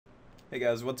Hey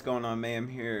guys, what's going on? Mayhem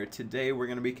here. Today we're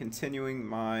going to be continuing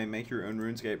my Make Your Own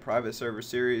RuneScape private server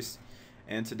series.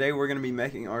 And today we're going to be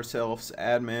making ourselves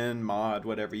admin, mod,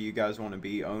 whatever you guys want to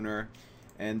be, owner.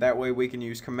 And that way we can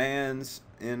use commands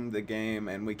in the game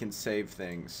and we can save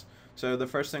things. So the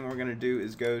first thing we're going to do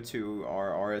is go to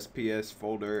our RSPS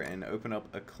folder and open up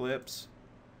Eclipse.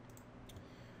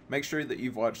 Make sure that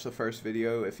you've watched the first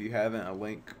video. If you haven't, a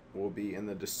link will be in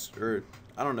the description.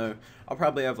 I don't know. I'll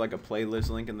probably have like a playlist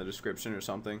link in the description or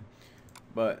something.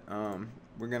 But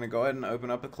we're going to go ahead and open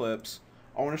up Eclipse.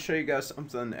 I want to show you guys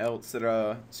something else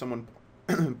that someone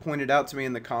pointed out to me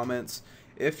in the comments.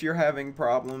 If you're having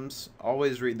problems,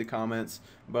 always read the comments.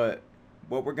 But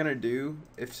what we're going to do,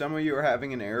 if some of you are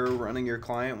having an error running your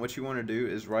client, what you want to do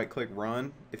is right click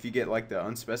run. If you get like the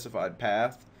unspecified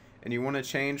path, and you want to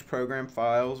change program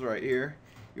files right here,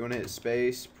 you want to hit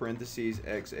space parentheses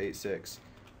x86,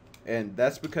 and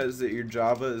that's because that your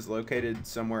Java is located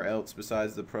somewhere else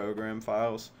besides the program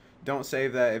files. Don't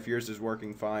save that if yours is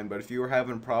working fine, but if you were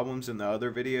having problems in the other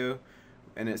video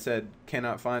and it said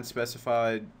cannot find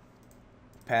specified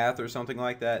path or something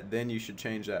like that, then you should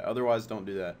change that. Otherwise, don't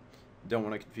do that. Don't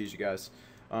want to confuse you guys.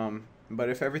 But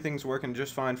if everything's working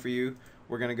just fine for you,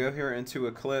 we're going to go here into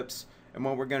Eclipse. And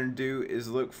what we're going to do is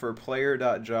look for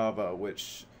player.java,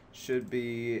 which should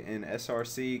be in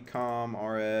src com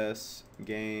rs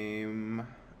game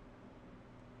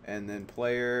and then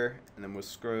player, and then we'll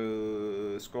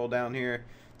scroll down here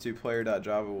to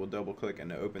player.java. We'll double click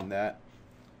and open that.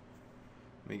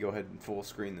 Let me go ahead and full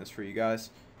screen this for you guys.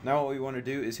 Now what we want to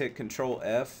do is hit Control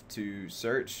F to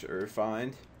search or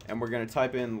find, and we're going to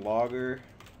type in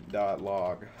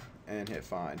logger.log and hit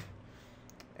find.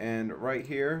 And right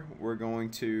here we're going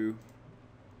to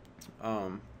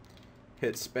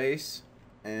hit space,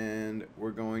 and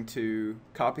we're going to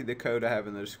copy the code I have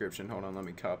in the description. Hold on, let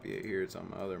me copy it here. It's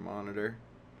on my other monitor.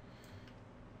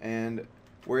 And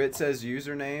where it says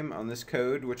username on this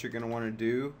code, what you're going to want to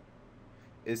do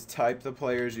is type the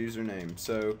player's username.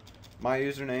 So my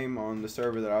username on the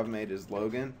server that I've made is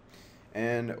Logan,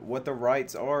 and what the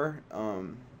rights are,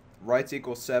 rights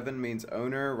equals 7 means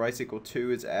owner, rights equal 2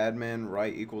 is admin,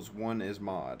 right equals 1 is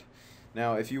mod.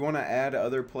 Now if you want to add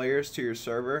other players to your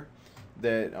server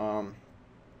that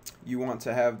you want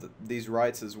to have these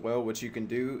rights as well, what you can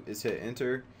do is hit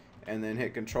enter and then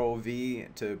hit Control V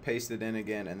to paste it in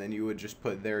again, and then you would just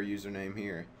put their username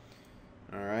here.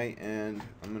 Alright, and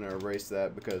I'm going to erase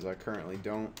that because I currently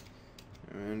don't,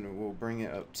 and we'll bring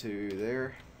it up to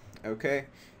there. Okay,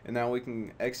 and now we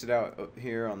can exit out up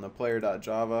here on the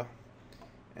player.java,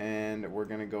 and we're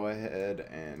going to go ahead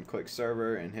and click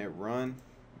server and hit run.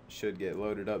 Should get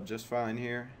loaded up just fine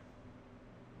here.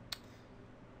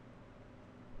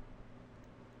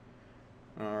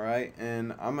 Alright,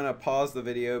 and I'm going to pause the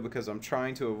video because I'm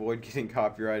trying to avoid getting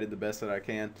copyrighted the best that I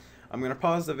can. I'm going to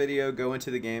pause the video, go into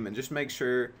the game, and just make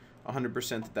sure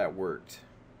 100% that worked.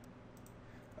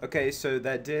 Okay, so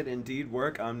that did indeed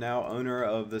work. I'm now owner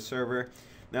of the server.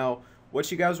 Now,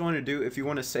 what you guys want to do, if you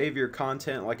want to save your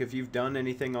content, like if you've done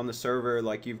anything on the server,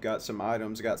 like you've got some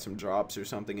items, got some drops or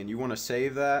something, and you want to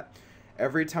save that,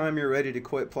 every time you're ready to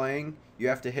quit playing, you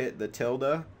have to hit the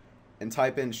tilde and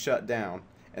type in shutdown.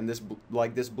 And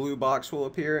this blue box will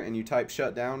appear, and you type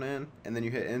shutdown in, and then you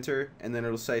hit enter, and then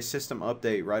it'll say system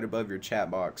update right above your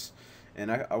chat box. And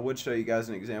I would show you guys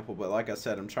an example, but like I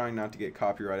said, I'm trying not to get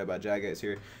copyrighted by Jagates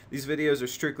here. These videos are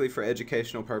strictly for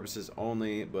educational purposes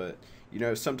only, but you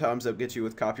know, sometimes they'll get you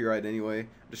with copyright anyway. I'm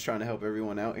just trying to help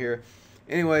everyone out here.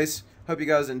 Anyways, hope you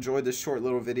guys enjoyed this short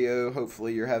little video.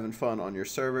 Hopefully you're having fun on your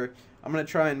server. I'm going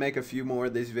to try and make a few more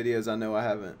of these videos. I know I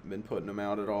haven't been putting them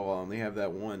out at all. I only have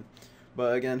that one.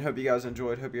 But again, hope you guys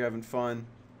enjoyed. Hope you're having fun.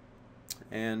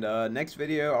 And next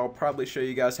video, I'll probably show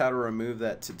you guys how to remove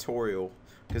that tutorial,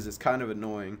 because it's kind of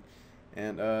annoying.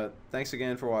 And thanks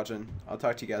again for watching. I'll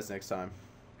talk to you guys next time.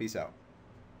 Peace out.